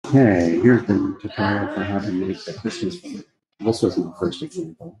Okay, here's the tutorial for how to make the Christmas tree. This was my first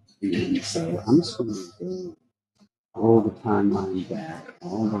example. And so I'm just going to go all the timeline back,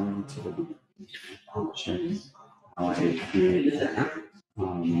 all the way to the beginning. I'll show you how I created that.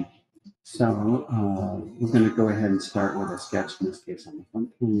 We're going to go ahead and start with a sketch, in this case on the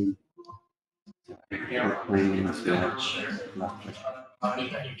front plane. Plane, sketch, left click.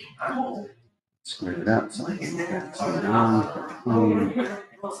 Square it up so I can get it on, plane,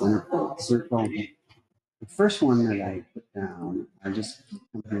 center point, circle. The first one that I put down, I just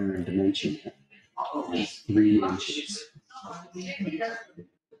come here and dimension it at 3 inches.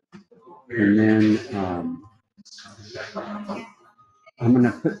 And then I'm going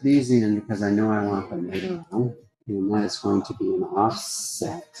to put these in because I know I want them later on. And that is going to be an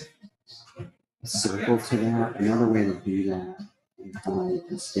offset circle to that. Another way to do that is by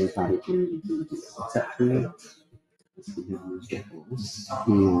the stake out here and do the offset tool.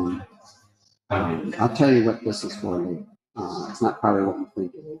 And I'll tell you what this is for later. It's not probably what you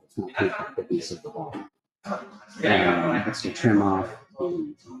think it is. It's not the piece of the ball. It's to trim off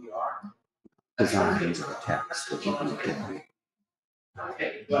the designs or text that you can do.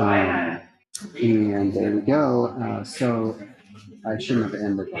 And there we go. So I shouldn't have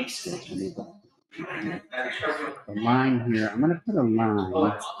ended that sketch. The line here, I'm going to put a line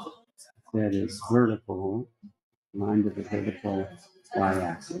that is vertical, line to the vertical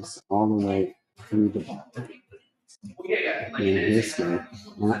y-axis, all the way through the ball. In this way.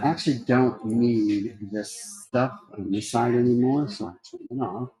 And I actually don't need this stuff on this side anymore, so I turn it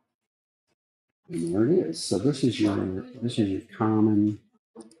off. And there it is. So this is your common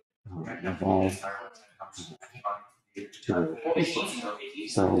revolve tool.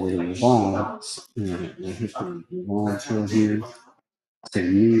 So we revolve, we'll hit the revolve tool here, say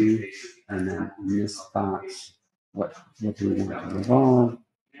new, and then in this box, what do we want to revolve?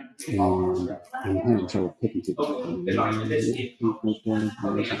 And I'm having trouble picking to I'm going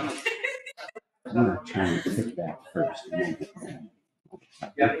to try and pick that first.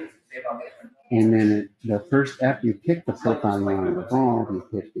 And then the first, after you pick the profile you want to revolve, you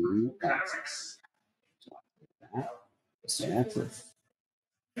pick the axis. So that's it.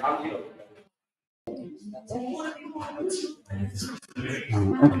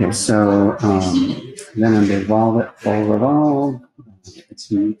 Okay, so then I revolve it, full revolve.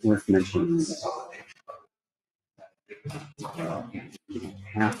 It's worth mentioning that you don't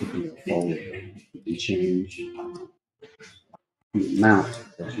have to do a full. You can change the amount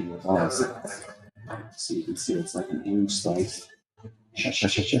that you revolve. So you can see it's like an orange slice. And I'm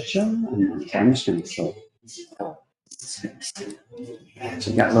just going to show it. So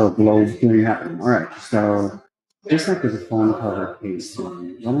you got a little globe here happening. All right, so just like with a phone cover case, what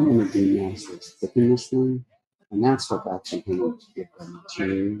I'm going to do now is thicken this thing, and that's what actually going to get the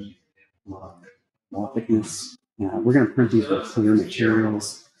material wall thickness. We're going to print these with clear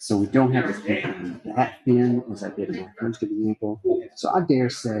materials, so we don't have to pick them that thin as I did in my first example. So I dare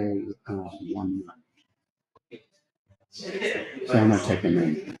say 1 millimeter. So I'm going to take them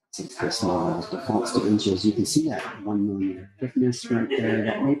in. Since this model defaults to inches, you can see that 1 millimeter thickness right there.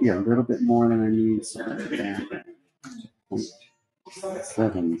 That may be a little bit more than I need, so that's that.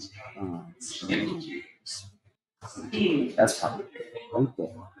 0.7. That's probably right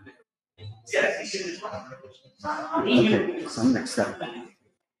there. Okay, so I'm going to step back.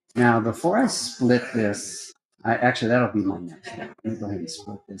 Now, before I split this, actually, that'll be my next step. Let me go ahead and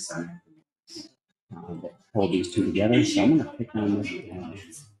split this and hold these two together. So I'm going to pick on this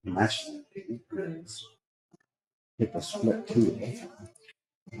and actually hit the split tool.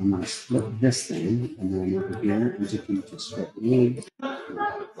 I'm going to split this thing, and then over here, execute to split the wood.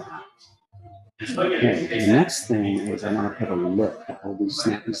 Okay, the next thing is I want to put a lip to hold these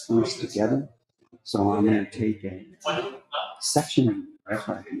things together. So I'm going to take a section, that's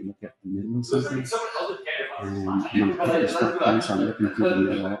why I can look at the middle of something. And I'm going to put this split thing, so I'm looking through the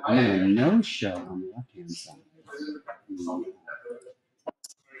middle. I'm going to no-show on the left-hand side.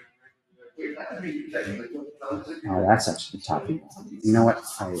 Oh, that's actually the top. You know what?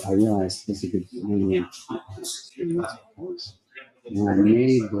 I realized this is a good thing. When I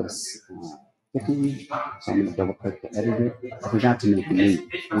made this thickening, so I'm going to double click to edit it. I forgot to make a move.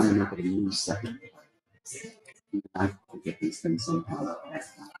 I want to make it a move second. I forget these things sometimes.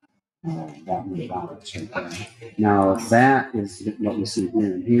 That one bothers right there. Now that is what we see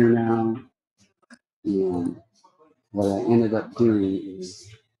here and here now. And what I ended up doing is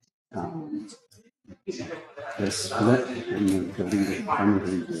the split and then delete it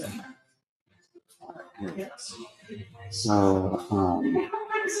permanently. So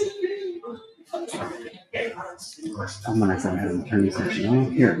I'm gonna go ahead and turn this section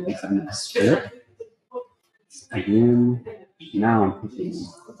off. Here it is. I'm gonna split again. Now I'm putting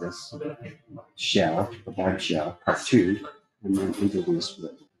this shell, the barb shell, part 2, and then into the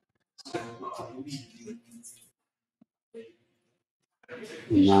split.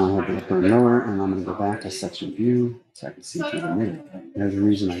 And now I have the upper and lower, and I'm going to go back to section view so I can see through the middle. There's a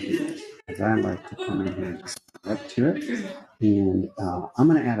reason I do this, because I like to come in here and just up to it. And I'm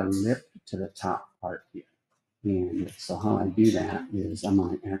going to add a lip to the top part here. And so how I do that is I'm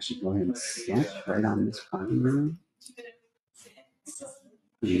going to actually go ahead and sketch right on this polygon.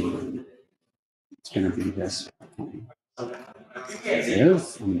 And it's going to be this.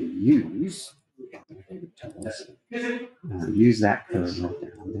 Is I'm going to use that curve right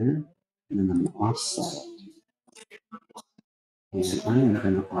down there, and then I'm going to offset it. And I am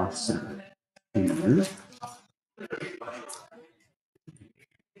going to offset it here.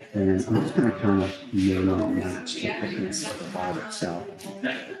 And I'm just going to kind of match the thickness of the bob itself.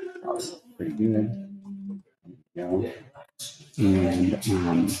 Probably pretty good. There we go. And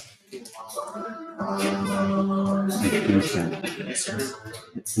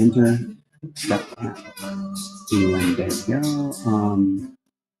enter, step that. And there we go.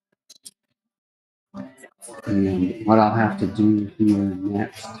 And what I'll have to do here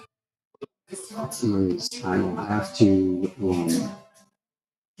next is I will have to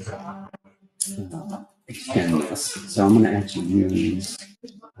extend this. So I'm going to actually use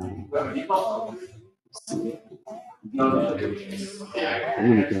I'm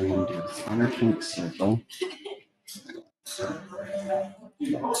going to go into the 5-point circle.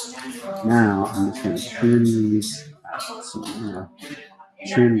 Now I'm just going to trim these out. So I'm going to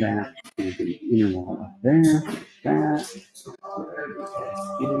trim that to the inner wall up there, like that.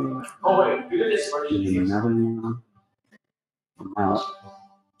 And another one. Now,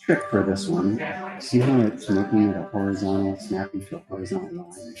 trick for this one, see how it's making it a horizontal, snapping to a horizontal line?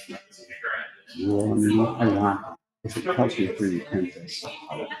 I want, if it helps you 3D print this.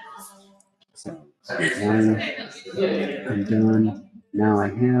 So, I'm done. Now I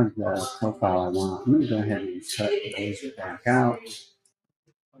have the profile I want. I'm going to go ahead and cut those back out.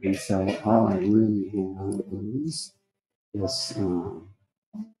 And so all I really have is this.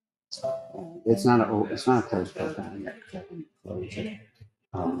 It's not a closed profile yet because I can close it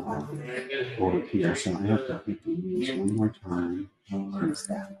over here. So I have to hit these one more time. Close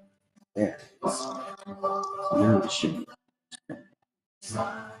that. There. So now it should.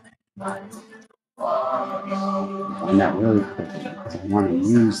 Find that really quickly because I want to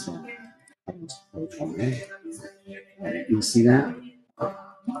use that. You see that?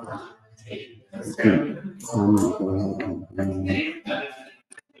 Good. I'm going to go ahead and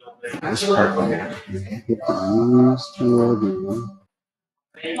this part there. Hit the use tool again.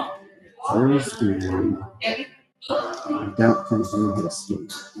 First, and I don't think we hit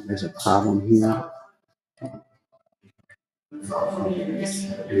escape. There's a problem here. I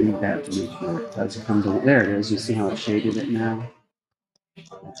need that to make sure it does come to. There it is. You see how it shaded it now?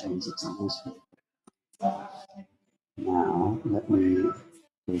 That means it's on this one. Now, let me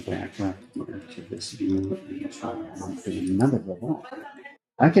go back up here to this view and try and do another level.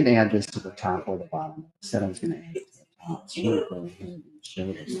 I could add this to the top or the bottom. I said I was going to add it to the top. So I'm going to go ahead and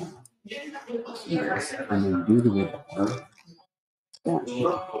show this now. And then do the report.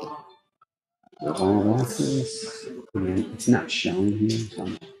 All of this. And it's not shown here, so I'm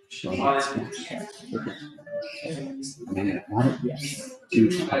going to show it. And then I got it, yes.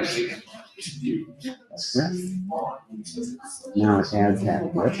 Now it adds that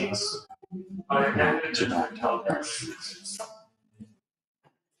width to that top.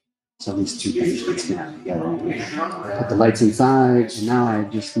 So these two things can snap together. Put the lights inside, and now I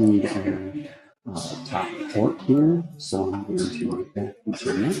just need a top port here. So I'm going to make that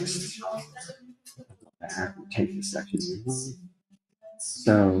feature next. Back and take the section in.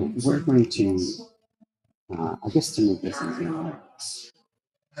 So we're going to, I guess to make this easier,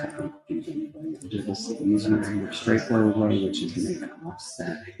 do this the easier, more straightforward way, which is to make an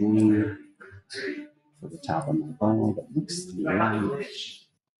offset here for the top of my ball that looks to the right.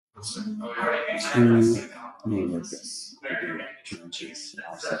 To make this trenches,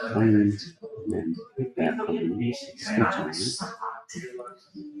 offset planes, and then put that on the sketch on it.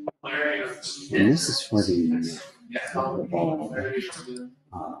 And this is for the ball.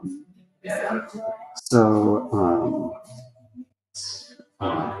 I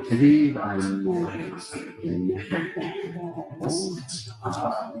believe I know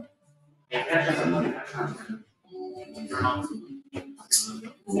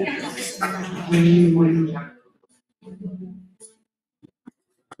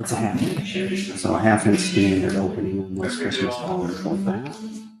It's a half inch. So a half inch standard opening on those Christmas balls like that.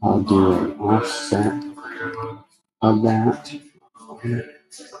 I'll do an offset of that.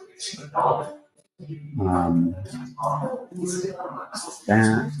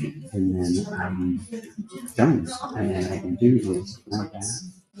 That, and then I'm done. And I can do this like that.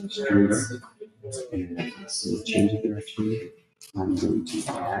 Straight and change the direction. I'm going to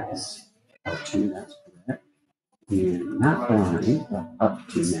add up to that's correct. And not blind, but up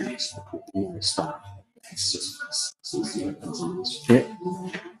to next. And I stop. It's just see what comes in this fit.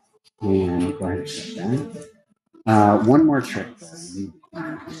 And go ahead and set that. One more trick that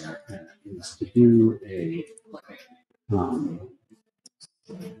I need to do here is to do a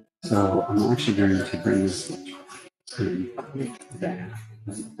so I'm actually going to bring this in that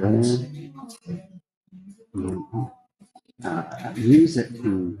use it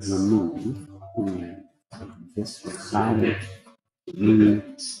to remove this solid remove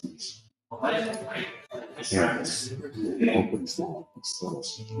areas. It opens that so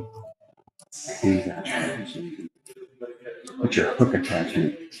use that put your hook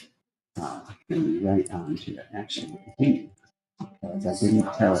attachment right onto it. Actually, because I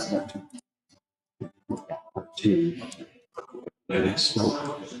didn't tell it what to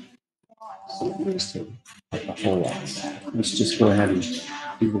scope. So just to put the hole out. Let's just go ahead and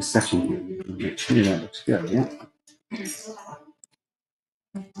do this section here. Make sure that looks good. Yeah.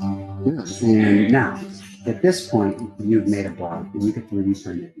 Good. And now, at this point, you've made a block and you can 3D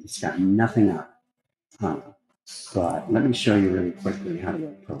print it. It's got nothing on it. But let me show you really quickly how to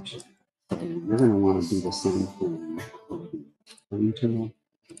approach it. So you're going to want to do the same thing with the plane tool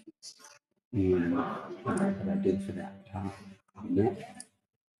and what I did for that top neck,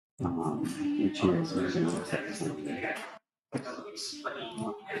 which is you're going to set something. It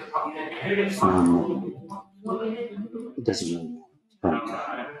doesn't really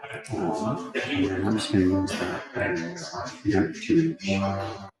matter. And I'm just going to use that number two.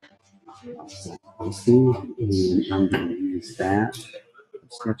 And I'm going to use that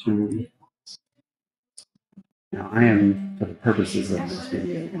sketching. Now, I am, for the purposes of this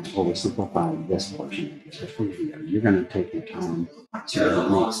video, going to oversimplify this portion of the video. You're going to take your time to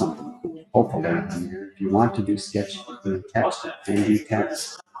make something cool. Hopefully, on here. If you want to do sketch text, and do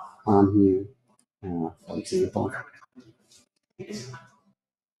text on here, for example.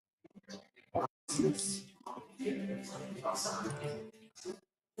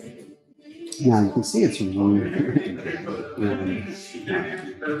 Now you can see it's really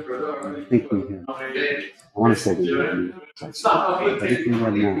I think we have, I want to say we have, but if you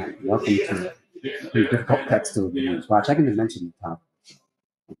have not, welcome to pretty difficult text to use. Watch, I can dimension the top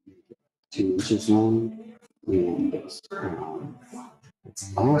 2 inches long, and it's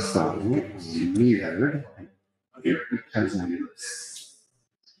also mirrored because I'm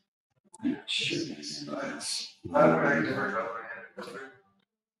not sure that is.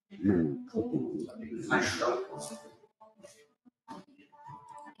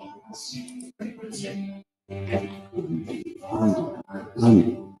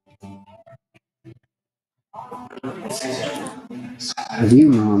 View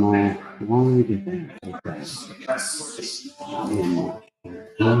normal. Why did that?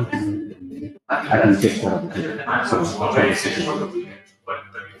 I can fix that up here. So I'll try this again.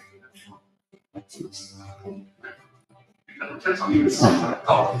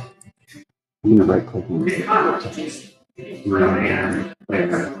 I'm going to right click on it.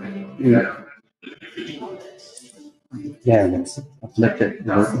 Yeah, it is. I flipped it.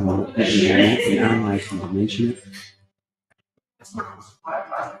 Now I can dimension it.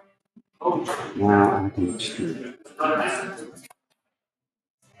 Now I can extrude it.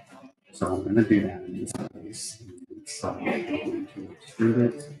 So I'm going to do that in this place. So I'm going to extrude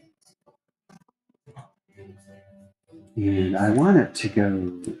it. And I want it to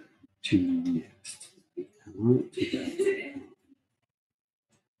go to next. I want it to go.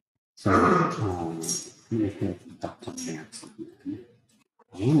 So let me hit up to next.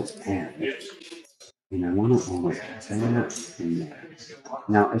 I want to add it. And I want to add that and that.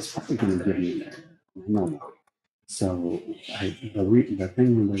 Now it's probably going to give me that. I know that. So the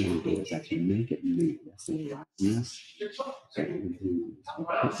thing we're going to do is actually make it move. That's the yes. So we do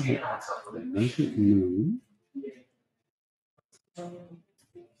make it move.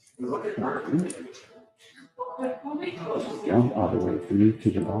 Go all the way through to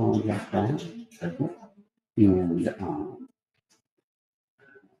the ball like that. And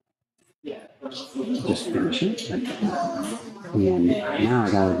just finish it like that. And now I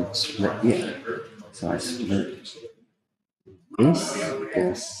gotta split it. So I split this,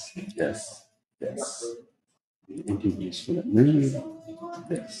 and do this for the move.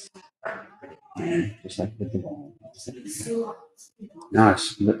 this. And just like with the ball. Now I've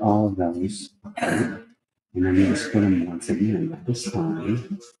split all of those, right? And I need to split them once again, but this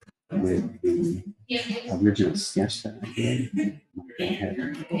time with the original sketch that I did. I'm going to go ahead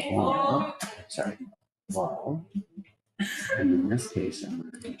and make a wall. And in this case, I'm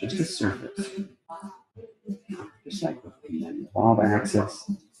going to do just a surface, just like with the bulb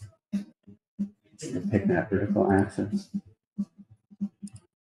axis. Pick that vertical axis.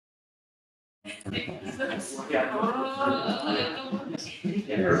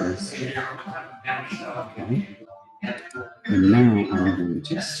 There it is. Okay. And now I'm going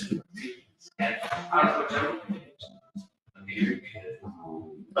to split.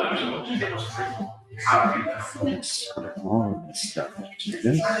 Let's split all of this stuff up to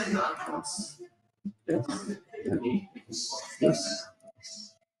this.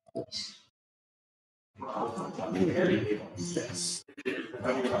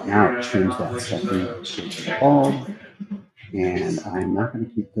 Now it trims that stuff in the shape of the bulb. And I'm not going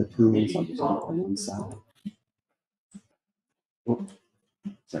to keep the tools, I'll just put it on one side. Oh,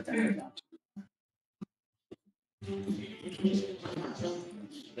 so I got it out.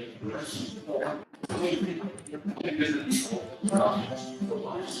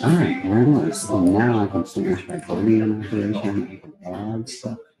 All right, there it is. And now I can finish my boolean operation. Add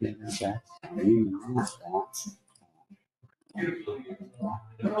stuff there, back,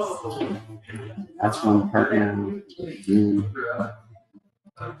 that's one part now.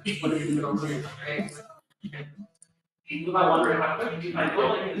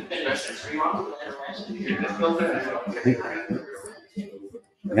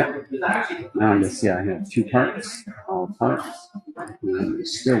 Yep. Now you see I have two parts, all parts. And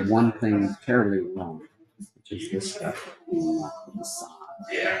there's still one thing terribly wrong, which is this stuff on the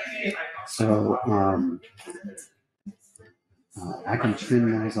side. So I can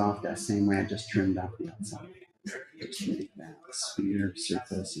trim those off that same way I just trimmed off the outside. Just make that sphere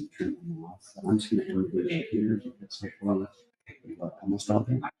surface and trim them off. So I'm just going to end the video here because hopefully we got almost all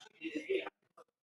done.